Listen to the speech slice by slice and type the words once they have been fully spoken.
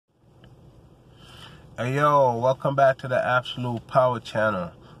Hey yo, welcome back to the Absolute Power channel.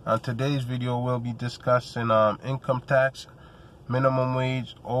 On today's video, we'll be discussing income tax, minimum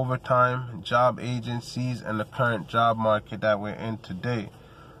wage, overtime, job agencies, and the current job market that we're in today.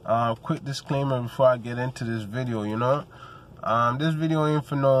 Quick disclaimer before I get into this video, this video ain't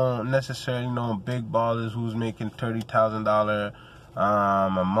for necessarily no big ballers who's making $30,000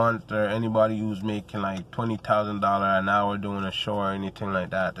 a month, or anybody who's making like $20,000 an hour doing a show or anything like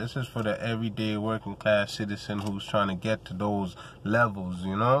that. This is for the everyday working class citizen who's trying to get to those levels,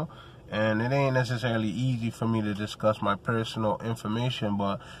 and it ain't necessarily easy for me to discuss my personal information,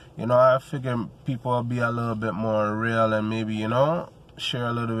 but I figure people will be a little bit more real and maybe share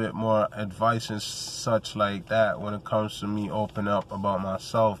a little bit more advice and such like that when it comes to me opening up about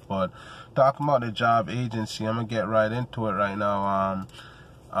myself. But talking about the job agency, I'm gonna get right into it right now.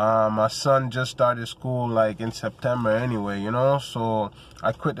 My son just started school like in September anyway, so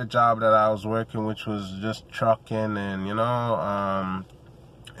I quit the job that I was working, which was just trucking, and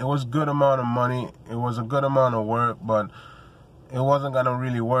it was a good amount of money, it was a good amount of work, but it wasn't gonna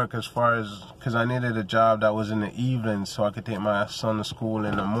really work as far as, because I needed a job that was in the evening so I could take my son to school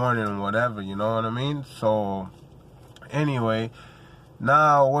in the morning and whatever, you know what I mean? So anyway,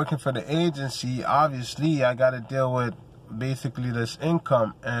 now working for the agency, obviously I gotta deal with basically this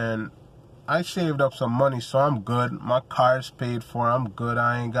income, and I saved up some money, so I'm good. My car's paid for, I'm good.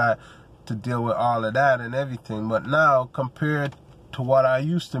 I ain't got to deal with all of that and everything. But now, compared to what I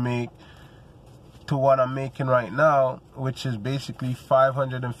used to make to what I'm making right now, which is basically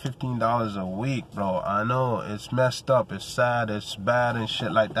 $515 a week, bro. I know it's messed up, it's sad, it's bad and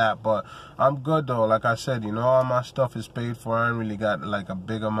shit like that, but I'm good though. Like I said, all my stuff is paid for. I ain't really got like a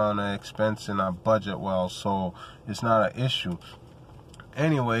big amount of expense in our budget, well, so it's not an issue.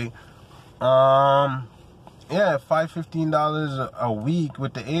 Anyway, yeah, $515 a week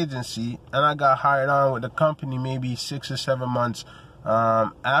with the agency, and I got hired on with the company maybe 6 or 7 months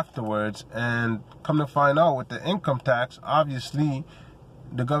afterwards. And come to find out, with the income tax, obviously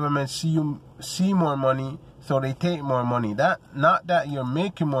the government see more money, so they take more money. Not that you're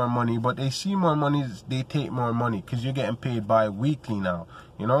making more money, but they see more money, they take more money, because you're getting paid bi-weekly now,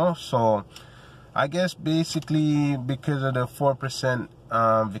 so I guess basically because of the 4%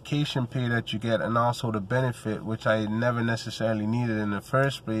 vacation pay that you get, and also the benefit, which I never necessarily needed in the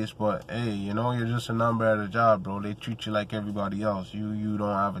first place, but hey, you're just a number at a job, bro. They treat you like everybody else. You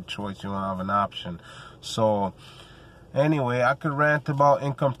don't have a choice, you don't have an option. So anyway, I could rant about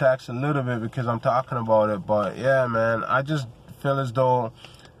income tax a little bit because I'm talking about it, but yeah, man, I just feel as though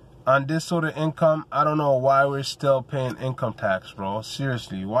on this sort of income, I don't know why we're still paying income tax, bro.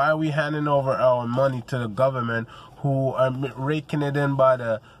 Seriously, why are we handing over our money to the government, who are raking it in by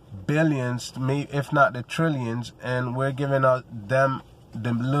the billions, if not the trillions, and we're giving them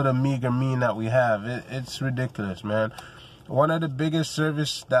the little meager mean that we have? It's ridiculous, man. One of the biggest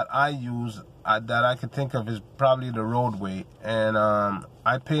service that I use that I could think of is probably the roadway, and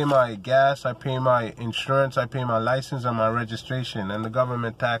I pay my gas, I pay my insurance, I pay my license and my registration, and the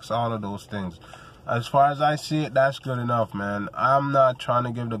government tax all of those things. As far as I see it, that's good enough, man. I'm not trying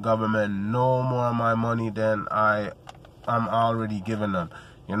to give the government no more of my money than I'm already giving them,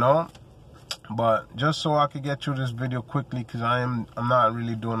 But just so I could get through this video quickly, because I'm not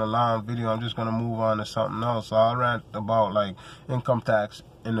really doing a long video, I'm just gonna move on to something else. So I'll rant about like income tax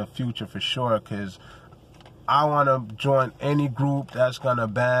in the future for sure, because I want to join any group that's gonna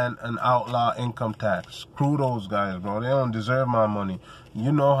ban and outlaw income tax. Screw those guys, bro. They don't deserve my money.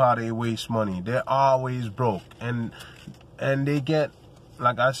 You know how they waste money. They're always broke, and they get,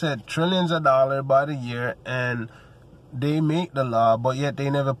 like I said, trillions of dollars by the year, and they make the law, but yet they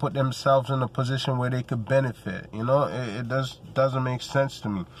never put themselves in a position where they could benefit. It doesn't make sense to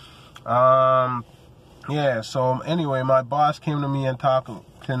me. Yeah, so anyway, my boss came to me and talking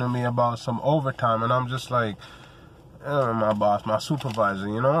to me about some overtime, and I'm just like, my boss, my supervisor,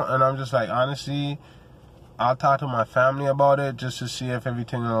 and I'm just like, honestly, I'll talk to my family about it just to see if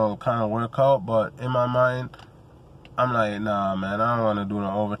everything will kind of work out. But in my mind, I'm like, nah, man, I don't want to do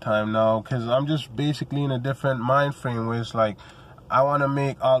the overtime now, because I'm just basically in a different mind frame where it's like, I want to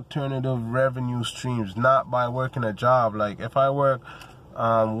make alternative revenue streams, not by working a job. Like, if I work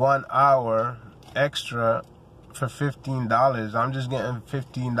 1 hour extra for $15, I'm just getting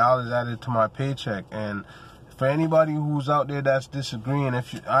 $15 added to my paycheck. And for anybody who's out there that's disagreeing,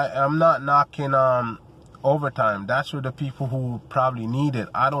 I'm not knocking overtime. That's for the people who probably need it.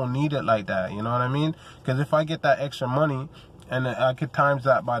 I don't need it like that, you know what I mean? Because if I get that extra money and I could times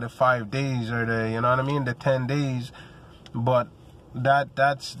that by the 5 days or the, the 10 days, but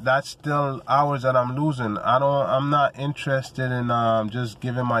that's still hours that I'm losing. I'm not interested in just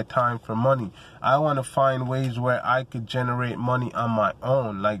giving my time for money. I want to find ways where I could generate money on my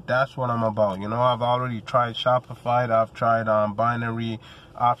own. Like, that's what I'm about. You know, I've already tried Shopify. I've tried binary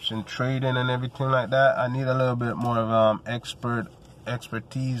option trading and everything like that. I need a little bit more of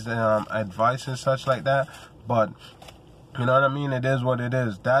expertise and advice and such like that. But you know what I mean? It is what it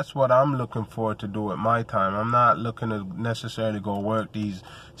is. That's what I'm looking forward to do with my time. I'm not looking to necessarily go work these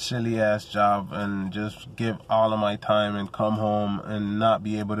silly-ass jobs and just give all of my time and come home and not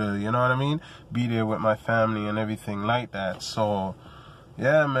be able to, you know what I mean, be there with my family and everything like that. So,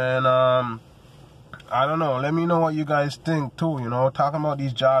 yeah, man, I don't know. Let me know what you guys think too. You know, talking about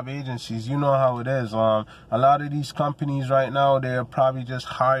these job agencies, you know how it is. A lot of these companies right now, they're probably just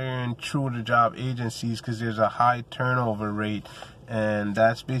hiring through the job agencies because there's a high turnover rate, and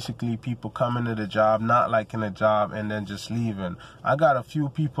that's basically people coming to the job, not liking a job, and then just leaving. I got a few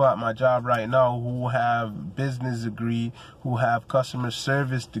people at my job right now who have business degree, who have customer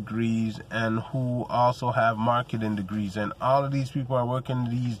service degrees, and who also have marketing degrees, and all of these people are working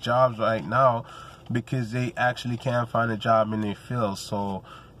these jobs right now because they actually can't find a job in their field. So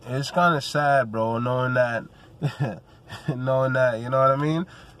it's kind of sad, bro, knowing that, you know what I mean?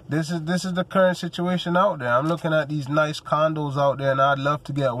 This is the current situation out there. I'm looking at these nice condos out there, and I'd love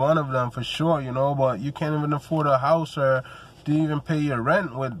to get one of them for sure, you know, but you can't even afford a house or to even pay your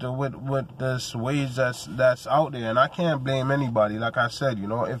rent with this wage that's out there. And I can't blame anybody. Like I said, you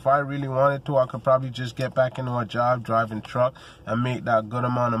know, if I really wanted to, I could probably just get back into a job driving truck and make that good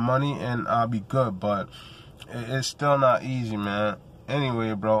amount of money, and I'll be good. But it's still not easy, man.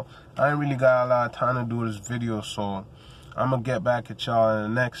 Anyway, bro, I ain't really got a lot of time to do this video, so I'm gonna get back at y'all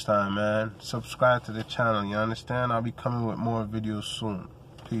in the next time, man. Subscribe to the channel, you understand? I'll be coming with more videos soon.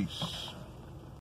 Peace.